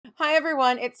Hi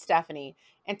everyone, it's Stephanie,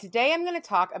 and today I'm going to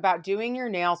talk about doing your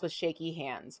nails with shaky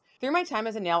hands. Through my time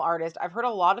as a nail artist, I've heard a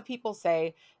lot of people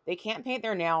say they can't paint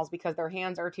their nails because their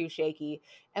hands are too shaky.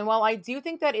 And while I do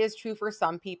think that is true for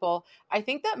some people, I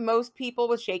think that most people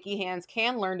with shaky hands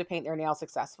can learn to paint their nails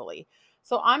successfully.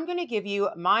 So I'm going to give you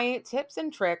my tips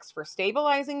and tricks for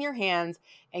stabilizing your hands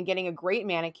and getting a great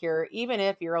manicure, even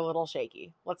if you're a little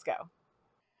shaky. Let's go.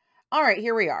 All right,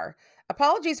 here we are.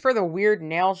 Apologies for the weird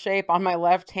nail shape on my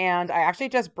left hand. I actually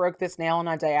just broke this nail on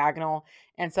a diagonal,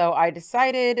 and so I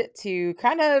decided to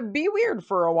kind of be weird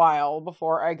for a while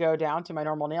before I go down to my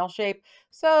normal nail shape.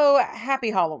 So, happy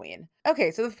Halloween.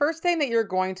 Okay, so the first thing that you're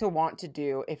going to want to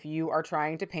do if you are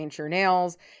trying to paint your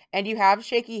nails and you have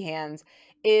shaky hands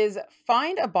is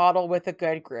find a bottle with a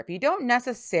good grip. You don't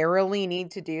necessarily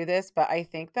need to do this, but I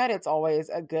think that it's always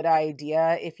a good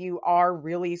idea if you are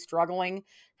really struggling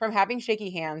from having shaky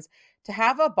hands to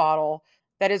have a bottle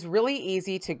that is really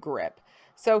easy to grip.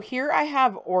 So here I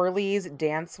have Orly's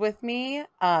Dance With Me.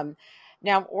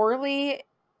 Now Orly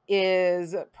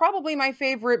is probably my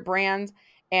favorite brand,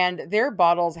 and their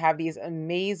bottles have these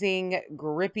amazing,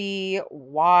 grippy,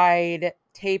 wide,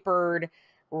 tapered,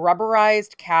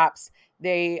 rubberized caps.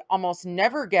 They almost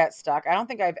never get stuck. I don't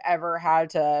think I've ever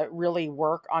had to really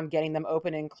work on getting them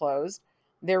open and closed.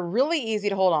 They're really easy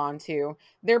to hold on to.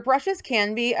 Their brushes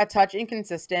can be a touch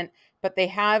inconsistent, but they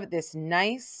have this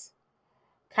nice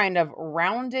kind of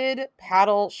rounded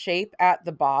paddle shape at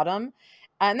the bottom.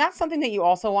 And that's something that you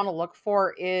also want to look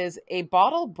for is a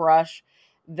bottle brush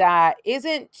that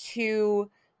isn't too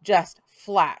just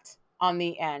flat on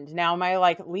the end. Now, my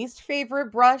least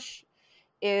favorite brush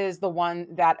is the one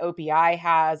that OPI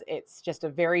has. It's just a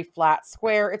very flat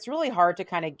square. It's really hard to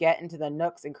kind of get into the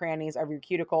nooks and crannies of your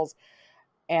cuticles,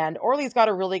 and Orly's got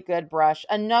a really good brush.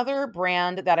 Another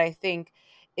brand that I think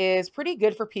is pretty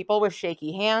good for people with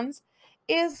shaky hands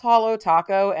is Hollow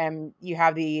Taco. And you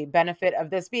have the benefit of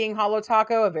this being Hollow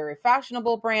Taco, a very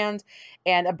fashionable brand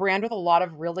and a brand with a lot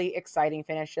of really exciting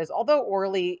finishes. Although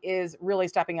Orly is really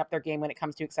stepping up their game when it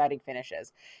comes to exciting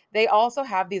finishes. They also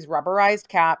have these rubberized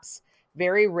caps.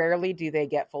 Very rarely do they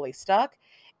get fully stuck.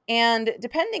 And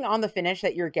depending on the finish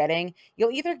that you're getting,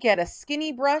 you'll either get a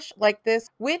skinny brush like this,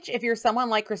 which if you're someone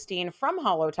like Christine from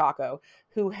Hollow Taco,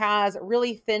 who has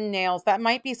really thin nails, that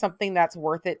might be something that's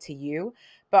worth it to you.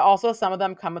 But also some of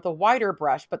them come with a wider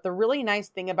brush. But the really nice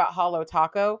thing about Hollow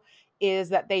Taco is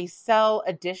that they sell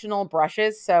additional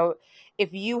brushes. So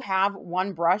if you have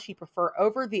one brush you prefer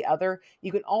over the other,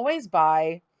 you can always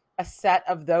buy a set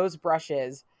of those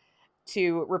brushes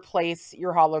to replace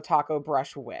your Hollow Taco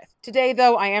brush with. Today,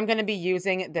 though, I am going to be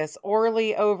using this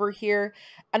Orly over here.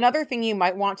 Another thing you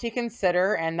might want to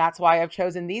consider, and that's why I've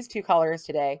chosen these two colors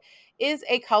today, is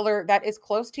a color that is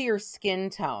close to your skin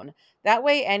tone. That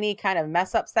way, any kind of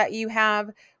mess ups that you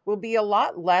have will be a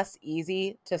lot less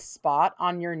easy to spot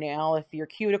on your nail if your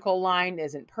cuticle line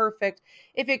isn't perfect,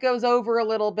 if it goes over a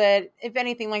little bit, if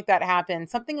anything like that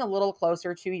happens, something a little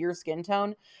closer to your skin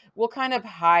tone will kind of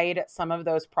hide some of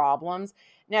those problems.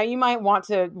 Now, you might want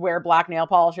to wear black nail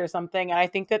polish or something, and I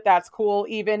think that that's cool,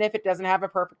 even if it doesn't have a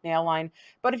perfect nail line.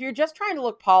 But if you're just trying to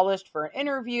look polished for an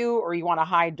interview or you want to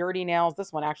hide dirty nails,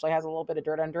 this one actually has a little bit of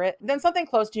dirt under it, then something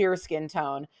close to your skin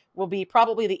tone will be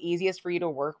probably the easiest for you to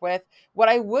work with. What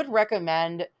I would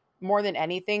recommend more than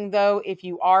anything, though, if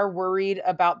you are worried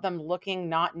about them looking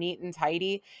not neat and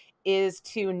tidy, is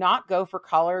to not go for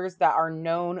colors that are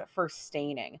known for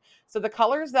staining. So the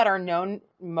colors that are known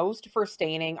most for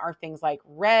staining are things like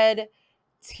red,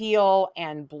 teal,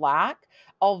 and black.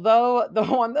 Although the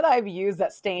one that I've used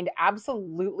that stained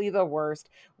absolutely the worst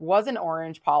was an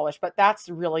orange polish, but that's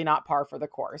really not par for the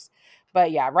course. But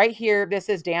yeah, right here, this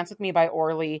is Dance With Me by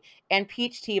Orly and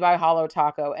Peach Tea by Hollow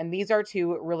Taco. And these are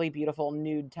two really beautiful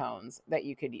nude tones that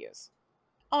you could use.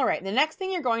 All right, the next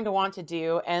thing you're going to want to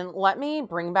do, and let me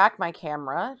bring back my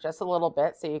camera just a little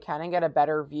bit so you kind of get a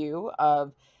better view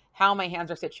of how my hands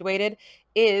are situated,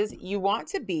 is you want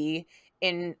to be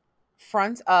in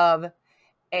front of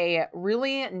a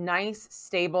really nice,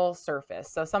 stable surface.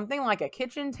 So something like a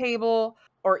kitchen table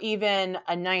or even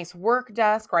a nice work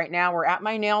desk. Right now, we're at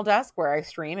my nail desk where I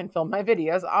stream and film my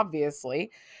videos,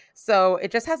 obviously. So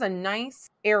it just has a nice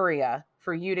area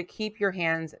for you to keep your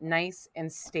hands nice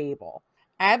and stable.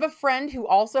 I have a friend who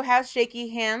also has shaky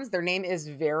hands. Their name is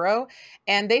Vero,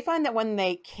 and they find that when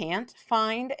they can't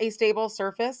find a stable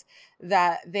surface,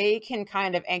 that they can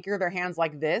kind of anchor their hands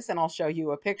like this, and I'll show you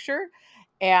a picture,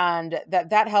 and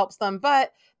that helps them.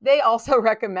 But they also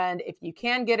recommend if you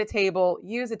can get a table,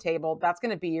 use a table. That's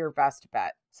going to be your best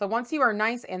bet. So once you are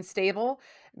nice and stable,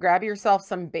 grab yourself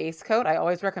some base coat. I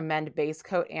always recommend base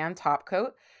coat and top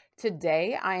coat.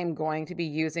 Today, I am going to be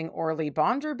using Orly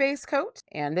Bonder base coat,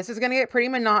 and this is going to get pretty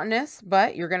monotonous,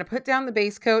 but you're going to put down the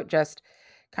base coat, just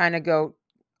kind of go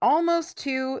almost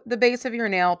to the base of your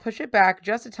nail, push it back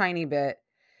just a tiny bit,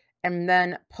 and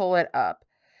then pull it up.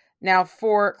 Now,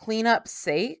 for cleanup's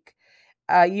sake,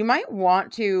 you might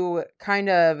want to kind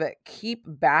of keep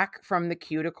back from the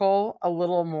cuticle a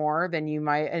little more than you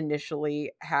might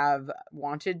initially have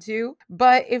wanted to.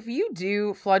 But if you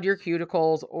do flood your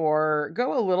cuticles or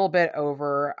go a little bit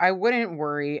over, I wouldn't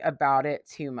worry about it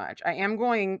too much. I am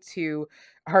going to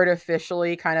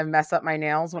artificially kind of mess up my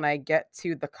nails when I get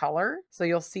to the color. So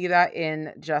you'll see that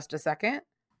in just a second.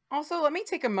 Also, let me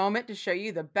take a moment to show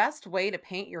you the best way to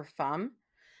paint your thumb.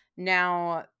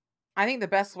 Now, I think the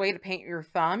best way to paint your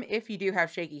thumb, if you do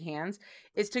have shaky hands,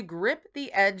 is to grip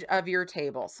the edge of your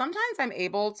table. Sometimes I'm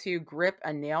able to grip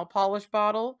a nail polish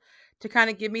bottle to kind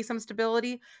of give me some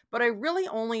stability, but I really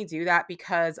only do that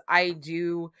because I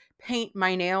do paint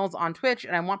my nails on Twitch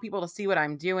and I want people to see what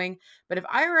I'm doing. But if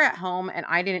I were at home and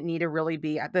I didn't need to really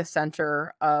be at the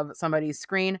center of somebody's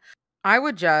screen, I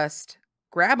would just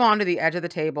grab onto the edge of the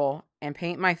table and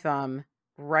paint my thumb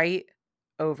right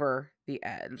over the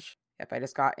edge. If I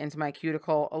just got into my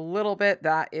cuticle a little bit,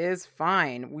 that is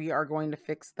fine. We are going to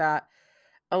fix that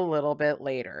a little bit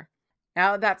later.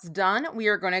 Now that that's done, we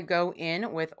are going to go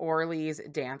in with Orly's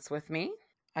Dance With Me.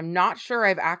 I'm not sure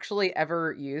I've actually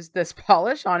ever used this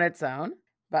polish on its own,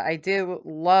 but I do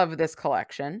love this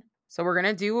collection. So we're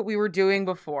going to do what we were doing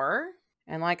before.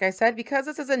 And like I said, because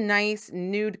this is a nice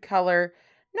nude color,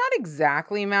 not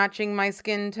exactly matching my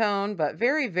skin tone, but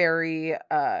very, very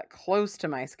close to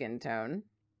my skin tone,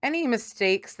 any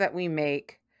mistakes that we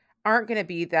make aren't going to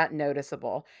be that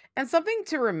noticeable. And something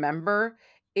to remember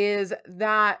is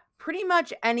that pretty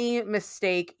much any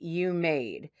mistake you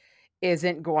made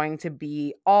isn't going to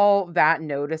be all that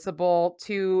noticeable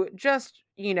to just,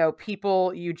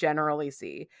 people you generally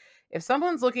see. If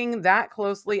someone's looking that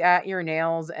closely at your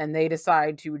nails and they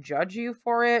decide to judge you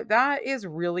for it, that is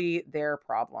really their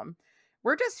problem.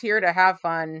 We're just here to have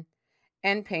fun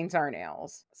and paint our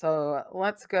nails. So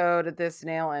let's go to this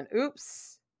nail and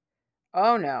oops.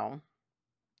 Oh no,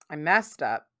 I messed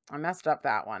up. I messed up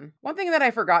that one. One thing that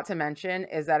I forgot to mention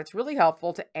is that it's really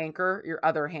helpful to anchor your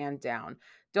other hand down.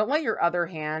 Don't let your other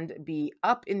hand be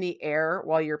up in the air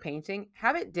while you're painting.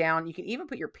 Have it down. You can even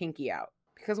put your pinky out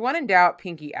because when in doubt,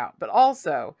 pinky out. But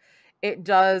also, it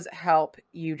does help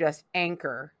you just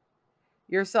anchor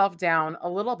yourself down a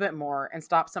little bit more and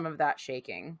stop some of that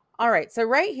shaking. All right, so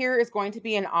right here is going to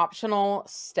be an optional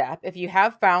step. If you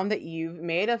have found that you've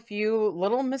made a few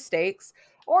little mistakes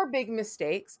or big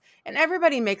mistakes, and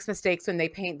everybody makes mistakes when they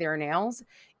paint their nails,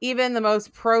 even the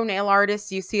most pro nail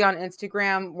artists you see on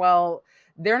Instagram, well,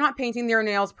 they're not painting their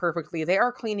nails perfectly. They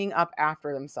are cleaning up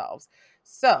after themselves.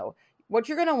 So what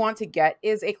you're going to want to get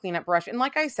is a cleanup brush. And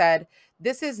like I said,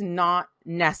 this is not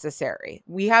necessary.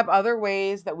 We have other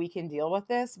ways that we can deal with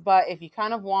this, but if you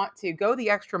kind of want to go the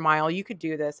extra mile, you could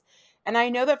do this. And I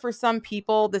know that for some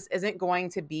people, this isn't going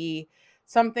to be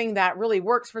something that really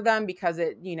works for them because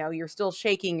you're still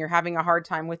shaking, you're having a hard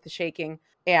time with the shaking,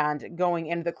 and going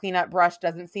into the cleanup brush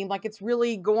doesn't seem like it's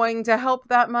really going to help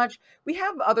that much. We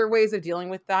have other ways of dealing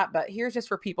with that, but here's just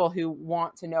for people who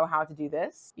want to know how to do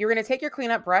this. You're going to take your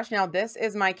cleanup brush. Now, this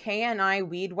is my KNI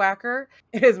Weed Whacker.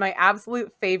 It is my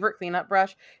absolute favorite cleanup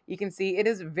brush. You can see it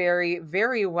is very,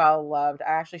 very well loved.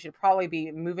 I actually should probably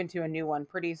be moving to a new one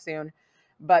pretty soon.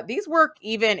 But these work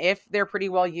even if they're pretty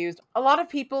well used. A lot of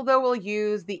people, though, will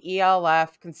use the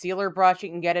ELF concealer brush. You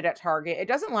can get it at Target. It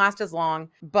doesn't last as long,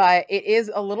 but it is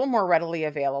a little more readily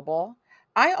available.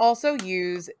 I also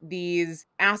use these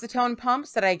acetone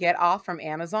pumps that I get off from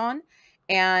Amazon.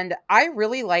 And I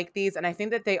really like these. And I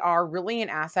think that they are really an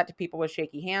asset to people with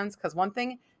shaky hands because one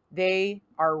thing, they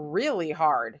are really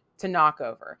hard to knock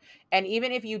over. And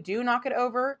even if you do knock it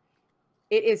over,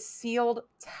 it is sealed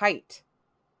tight.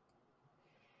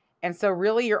 And so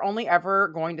really you're only ever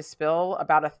going to spill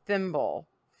about a thimble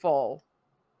full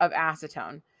of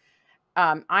acetone.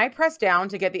 I press down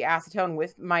to get the acetone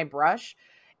with my brush,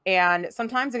 and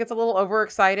sometimes it gets a little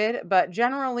overexcited, but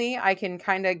generally I can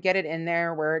kind of get it in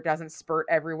there where it doesn't spurt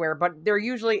everywhere, but there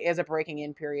usually is a breaking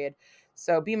in period.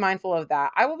 So be mindful of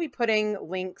that. I will be putting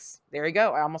links. There you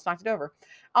go. I almost knocked it over.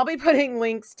 I'll be putting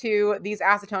links to these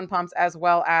acetone pumps as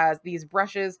well as these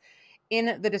brushes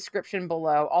in the description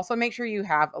below. Also, make sure you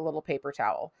have a little paper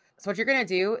towel. So what you're going to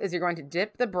do is you're going to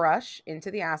dip the brush into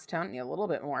the acetone, a little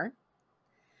bit more,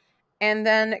 and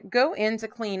then go in to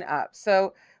clean up.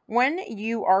 So when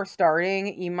you are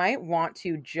starting, you might want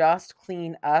to just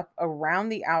clean up around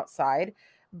the outside,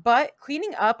 But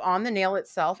cleaning up on the nail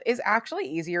itself is actually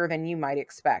easier than you might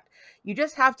expect. You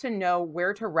just have to know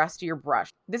where to rest your brush.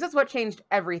 This is what changed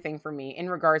everything for me in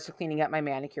regards to cleaning up my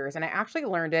manicures. And I actually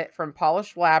learned it from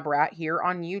Polished Lab Rat here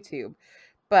on YouTube.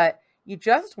 But you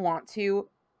just want to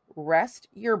rest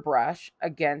your brush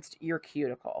against your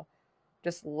cuticle.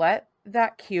 Just let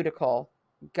that cuticle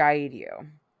guide you.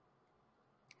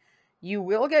 You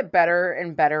will get better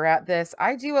and better at this.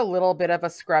 I do a little bit of a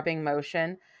scrubbing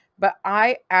motion, but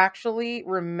I actually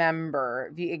remember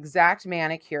the exact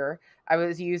manicure. I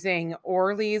was using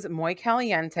Orly's Muy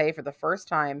Caliente for the first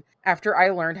time after I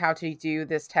learned how to do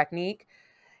this technique,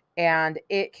 and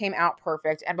it came out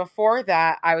perfect. And before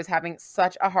that, I was having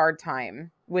such a hard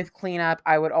time with cleanup.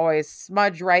 I would always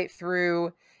smudge right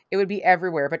through. It would be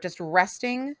everywhere, but just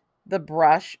resting the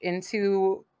brush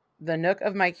into the nook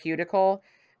of my cuticle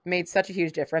made such a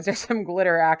huge difference. There's some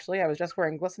glitter, actually. I was just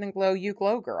wearing Glisten and Glow You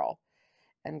Glow Girl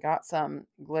and got some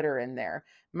glitter in there.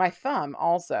 My thumb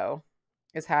also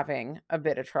is having a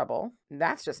bit of trouble.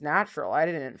 That's just natural. I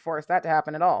didn't force that to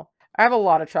happen at all. I have a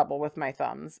lot of trouble with my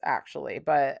thumbs, actually,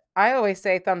 but I always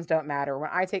say thumbs don't matter. When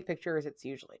I take pictures, it's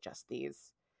usually just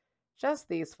these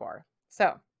four.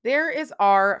 So there is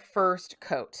our first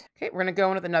coat. Okay, we're gonna go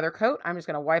in with another coat. I'm just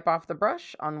gonna wipe off the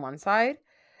brush on one side,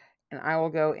 and I will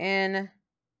go in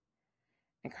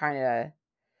and kind of,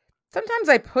 sometimes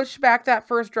I push back that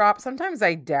first drop. Sometimes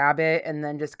I dab it and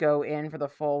then just go in for the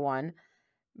full one,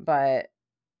 but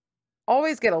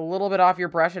always get a little bit off your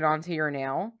brush and onto your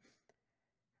nail.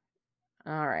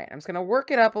 All right, I'm just going to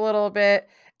work it up a little bit,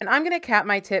 and I'm going to cap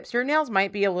my tips. Your nails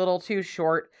might be a little too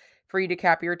short for you to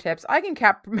cap your tips. I can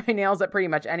cap my nails at pretty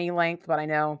much any length, but I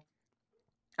know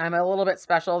I'm a little bit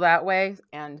special that way,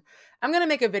 and I'm going to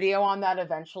make a video on that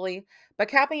eventually. But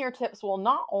capping your tips will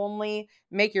not only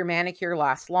make your manicure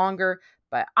last longer,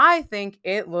 but I think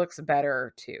it looks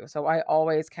better too. So I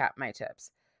always cap my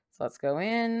tips. So let's go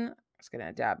in. I'm just going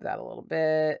to dab that a little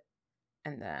bit,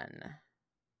 and then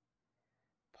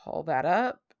pull that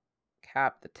up,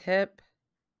 cap the tip.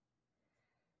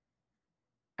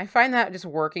 I find that just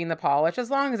working the polish,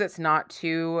 as long as it's not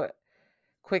too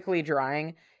quickly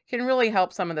drying, can really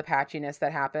help some of the patchiness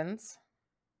that happens.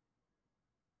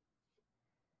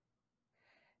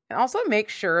 And also make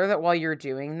sure that while you're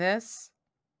doing this,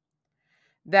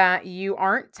 that you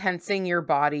aren't tensing your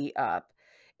body up.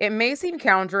 It may seem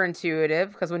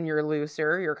counterintuitive because when you're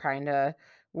looser, you're kind of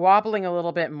wobbling a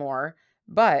little bit more,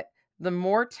 but the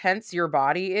more tense your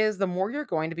body is, the more you're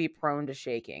going to be prone to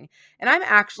shaking. And I'm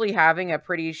actually having a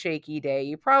pretty shaky day.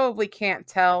 You probably can't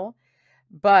tell,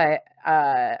 but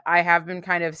I have been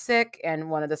kind of sick, and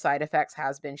one of the side effects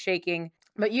has been shaking.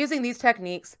 But using these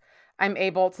techniques, I'm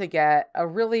able to get a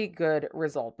really good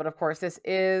result. But of course, this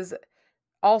is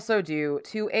also due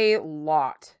to a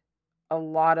lot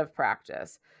of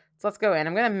practice. So let's go in.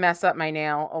 I'm going to mess up my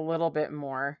nail a little bit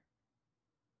more.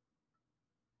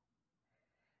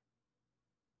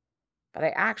 But I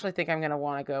actually think I'm going to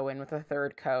want to go in with a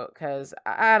third coat because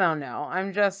I don't know.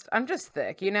 I'm just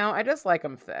thick, you know? I just like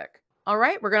them thick. All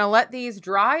right, we're going to let these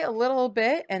dry a little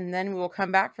bit, and then we will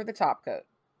come back for the top coat.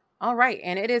 All right,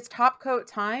 and it is top coat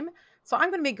time. So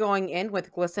I'm going to be going in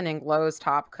with Glisten and Glow's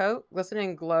top coat. Glisten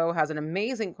and Glow has an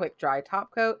amazing quick dry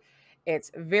top coat. It's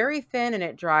very thin and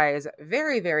it dries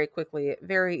very, very quickly.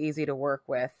 Very easy to work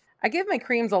with. I give my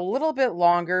creams a little bit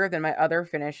longer than my other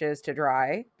finishes to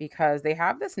dry because they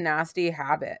have this nasty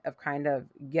habit of kind of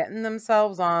getting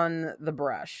themselves on the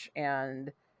brush,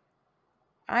 and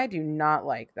I do not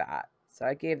like that. So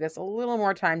I gave this a little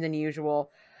more time than usual.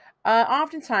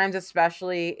 Oftentimes,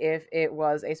 especially if it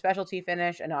was a specialty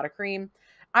finish and not a cream,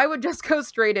 I would just go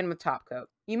straight in with top coat.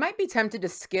 You might be tempted to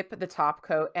skip the top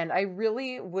coat, and I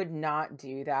really would not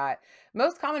do that.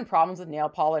 Most common problems with nail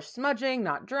polish smudging,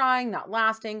 not drying, not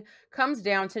lasting, comes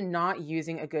down to not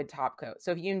using a good top coat.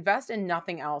 So if you invest in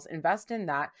nothing else, invest in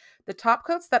that. The top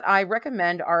coats that I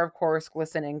recommend are, of course,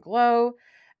 Glisten and Glow.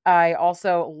 I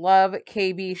also love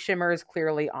KB Shimmers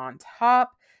Clearly on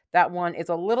Top. That one is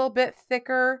a little bit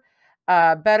thicker.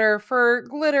 Better for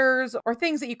glitters or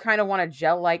things that you kind of want a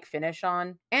gel-like finish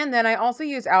on. And then I also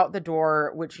use Out the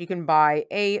Door, which you can buy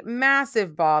a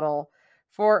massive bottle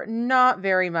for not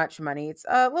very much money. It's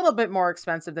a little bit more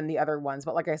expensive than the other ones,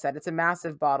 but like I said, it's a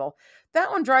massive bottle.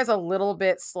 That one dries a little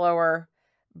bit slower,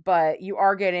 but you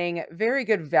are getting very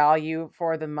good value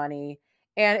for the money,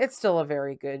 and it's still a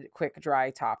very good quick dry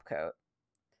top coat.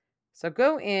 So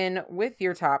go in with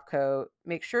your top coat.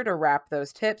 Make sure to wrap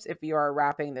those tips if you are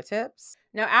wrapping the tips.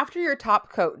 Now, after your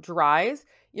top coat dries,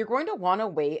 you're going to want to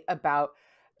wait about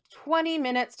 20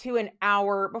 minutes to an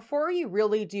hour before you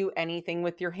really do anything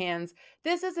with your hands.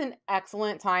 This is an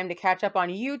excellent time to catch up on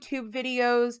YouTube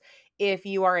videos. If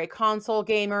you are a console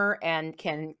gamer and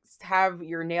can have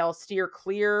your nails steer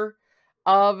clear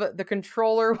of the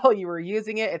controller while you were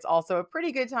using it, it's also a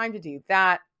pretty good time to do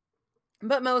that.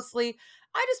 But mostly,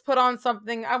 I just put on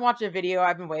something. I watch a video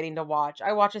I've been waiting to watch.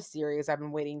 I watch a series I've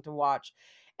been waiting to watch.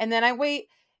 And then I wait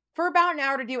for about an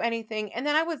hour to do anything. And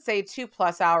then I would say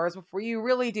 2+ hours before you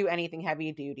really do anything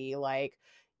heavy duty, like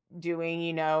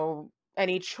doing,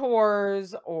 any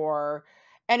chores or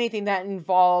anything that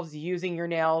involves using your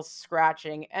nails,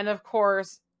 scratching. And of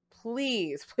course,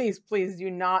 please, please, please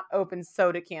do not open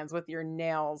soda cans with your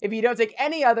nails. If you don't take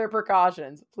any other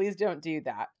precautions, please don't do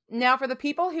that. Now, for the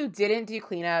people who didn't do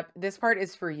cleanup, this part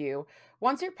is for you.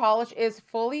 Once your polish is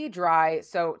fully dry,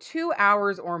 so 2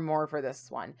 hours or more for this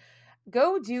one,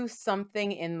 go do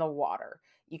something in the water.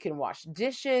 You can wash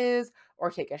dishes or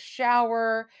take a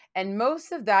shower, and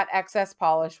most of that excess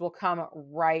polish will come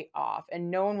right off,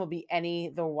 and no one will be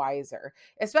any the wiser,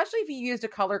 especially if you used a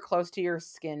color close to your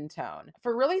skin tone.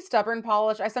 For really stubborn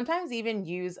polish, I sometimes even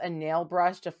use a nail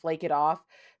brush to flake it off,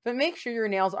 but make sure your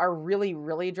nails are really,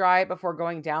 really dry before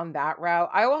going down that route.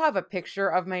 I will have a picture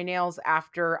of my nails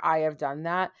after I have done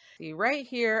that. See right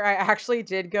here, I actually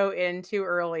did go in too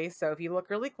early. So if you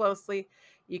look really closely,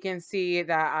 you can see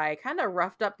that I kind of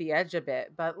roughed up the edge a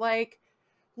bit, but like,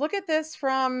 look at this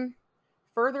from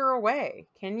further away.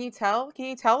 Can you tell? Can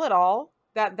you tell at all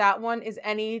that that one is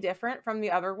any different from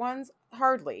the other ones?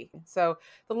 Hardly. So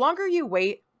the longer you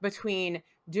wait between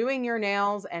doing your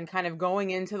nails and kind of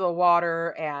going into the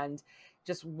water and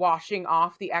just washing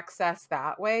off the excess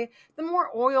that way, the more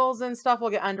oils and stuff will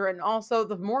get under it. And also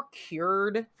the more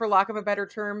cured, for lack of a better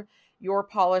term, your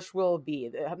polish will be.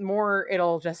 The more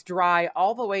it'll just dry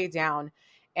all the way down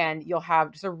and you'll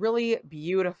have just a really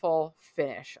beautiful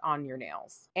finish on your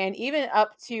nails. And even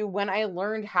up to when I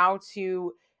learned how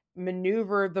to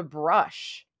maneuver the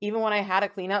brush, even when I had a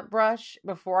cleanup brush,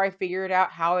 before I figured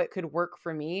out how it could work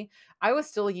for me, I was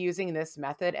still using this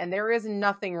method. And there is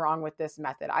nothing wrong with this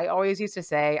method. I always used to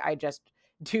say, I just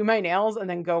do my nails and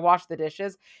then go wash the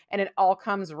dishes, and it all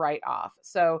comes right off.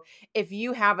 So if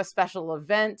you have a special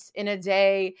event in a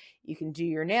day, you can do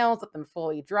your nails, let them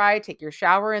fully dry, take your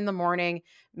shower in the morning,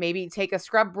 maybe take a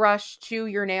scrub brush to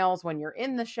your nails when you're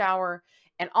in the shower,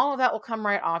 and all of that will come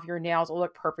right off. Your nails will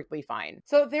look perfectly fine.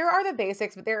 So there are the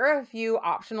basics, but there are a few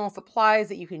optional supplies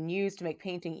that you can use to make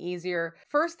painting easier.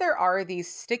 First, there are these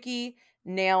sticky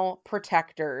nail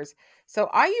protectors. So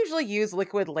I usually use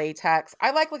liquid latex. I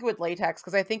like liquid latex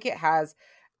because I think it has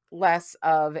less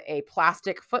of a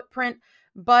plastic footprint.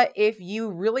 But if you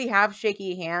really have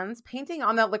shaky hands, painting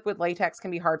on that liquid latex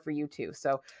can be hard for you too.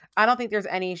 So I don't think there's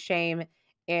any shame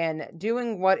in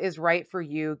doing what is right for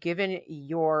you given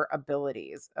your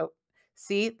abilities. Oh,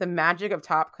 see the magic of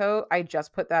top coat? I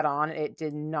just put that on. It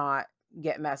did not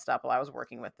get messed up while I was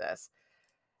working with this.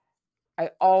 I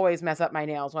always mess up my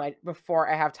nails before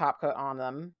I have top coat on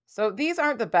them. So these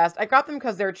aren't the best. I got them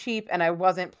because they're cheap and I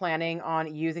wasn't planning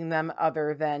on using them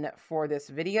other than for this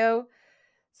video.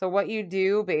 So what you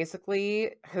do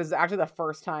basically, is actually the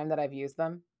first time that I've used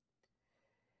them,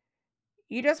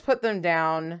 you just put them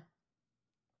down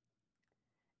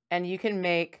and you can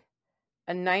make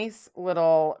a nice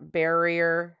little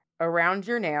barrier around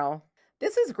your nail.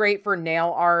 This is great for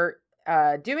nail art.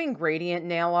 Doing gradient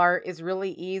nail art is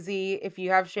really easy if you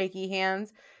have shaky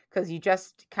hands because you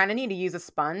just kind of need to use a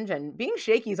sponge, and being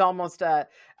shaky is almost a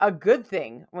good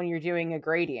thing when you're doing a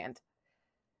gradient.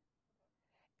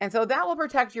 And so that will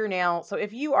protect your nail. So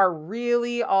if you are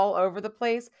really all over the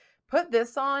place, put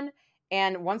this on,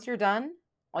 and once you're done,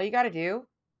 all you got to do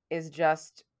is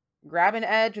just grab an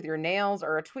edge with your nails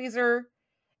or a tweezer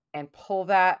and pull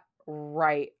that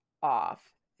right off.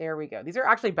 There we go. These are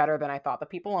actually better than I thought. The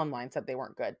people online said they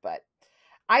weren't good, but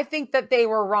I think that they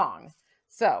were wrong.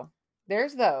 So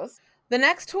there's those. The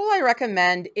next tool I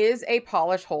recommend is a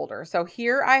polish holder. So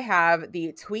here I have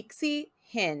the Tweaksy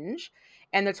hinge,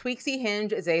 and the Tweaksy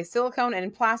hinge is a silicone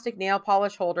and plastic nail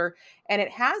polish holder, and it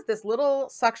has this little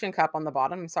suction cup on the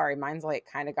bottom. I'm sorry, mine's like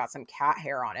kind of got some cat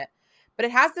hair on it, but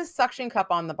it has this suction cup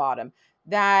on the bottom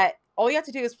that all you have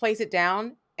to do is place it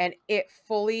down and it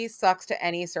fully sucks to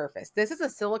any surface. This is a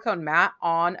silicone mat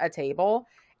on a table,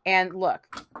 and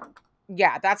look,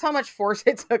 yeah, that's how much force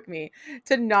it took me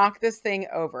to knock this thing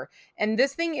over. And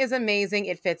this thing is amazing.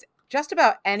 It fits just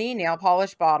about any nail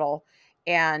polish bottle,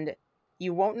 and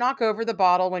you won't knock over the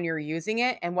bottle when you're using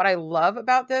it. And what I love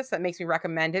about this that makes me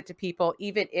recommend it to people,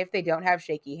 even if they don't have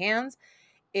shaky hands,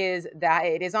 is that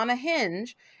it is on a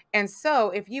hinge. And so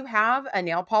if you have a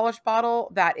nail polish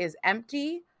bottle that is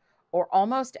empty, or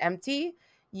almost empty,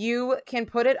 you can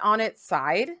put it on its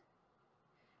side,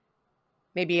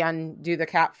 maybe undo the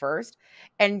cap first,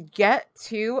 and get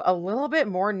to a little bit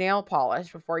more nail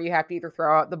polish before you have to either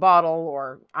throw out the bottle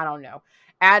or, I don't know,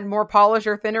 add more polish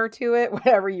or thinner to it,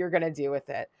 whatever you're going to do with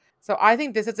it. So I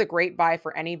think this is a great buy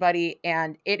for anybody,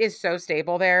 and it is so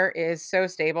stable there. It is so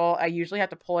stable. I usually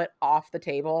have to pull it off the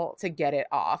table to get it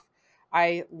off.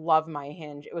 I love my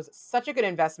hinge. It was such a good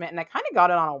investment, and I kind of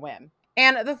got it on a whim.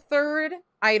 And the third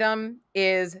item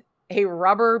is a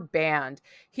rubber band.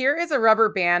 Here is a rubber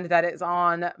band that is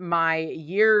on my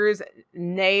years,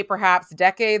 nay, perhaps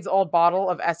decades old bottle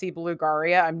of Essie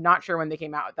Bluegaria. I'm not sure when they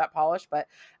came out with that polish, but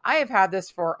I have had this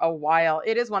for a while.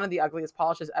 It is one of the ugliest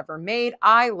polishes ever made.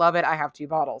 I love it. I have 2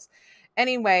 bottles.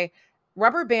 Anyway,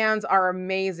 rubber bands are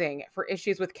amazing for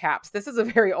issues with caps. This is a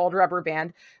very old rubber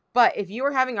band, but if you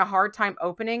are having a hard time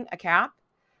opening a cap,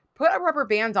 put a rubber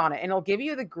band on it and it'll give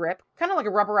you the grip, kind of like a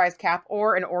rubberized cap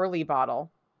or an Orly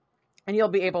bottle, and you'll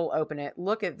be able to open it.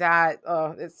 Look at that.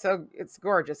 Oh, it's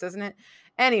gorgeous, isn't it?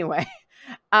 Anyway,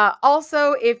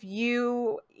 also, if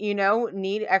you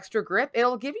need extra grip,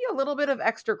 it'll give you a little bit of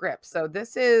extra grip. So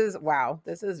wow,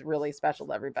 this is really special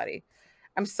to everybody.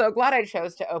 I'm so glad I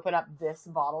chose to open up this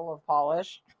bottle of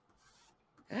polish.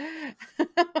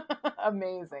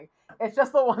 Amazing. It's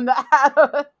just the one that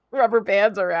had rubber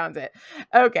bands around it.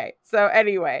 Okay, so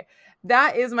anyway,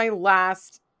 that is my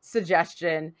last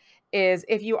suggestion. Is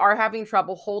if you are having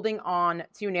trouble holding on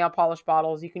to nail polish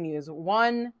bottles, you can use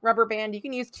 1 rubber band, you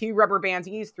can use 2 rubber bands,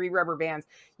 you can use 3 rubber bands.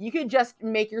 You could just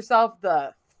make yourself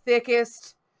the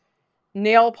thickest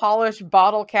nail polish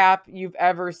bottle cap you've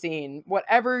ever seen.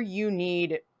 Whatever you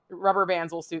need, rubber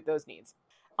bands will suit those needs.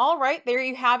 All right, there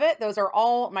you have it. Those are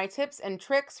all my tips and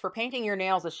tricks for painting your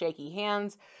nails with shaky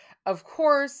hands. Of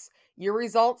course, your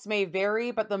results may vary,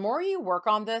 but the more you work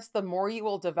on this, the more you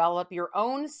will develop your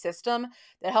own system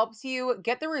that helps you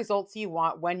get the results you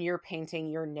want when you're painting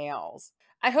your nails.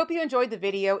 I hope you enjoyed the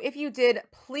video. If you did,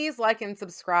 please like and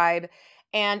subscribe.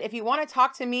 And if you want to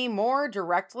talk to me more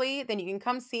directly, then you can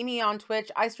come see me on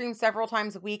Twitch. I stream several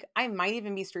times a week. I might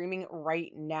even be streaming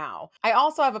right now. I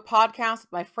also have a podcast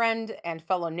with my friend and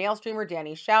fellow nail streamer,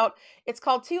 Danny Shout. It's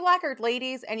called Two Lacquered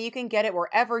Ladies, and you can get it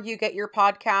wherever you get your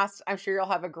podcasts. I'm sure you'll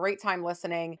have a great time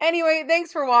listening. Anyway,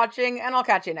 thanks for watching, and I'll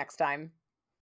catch you next time.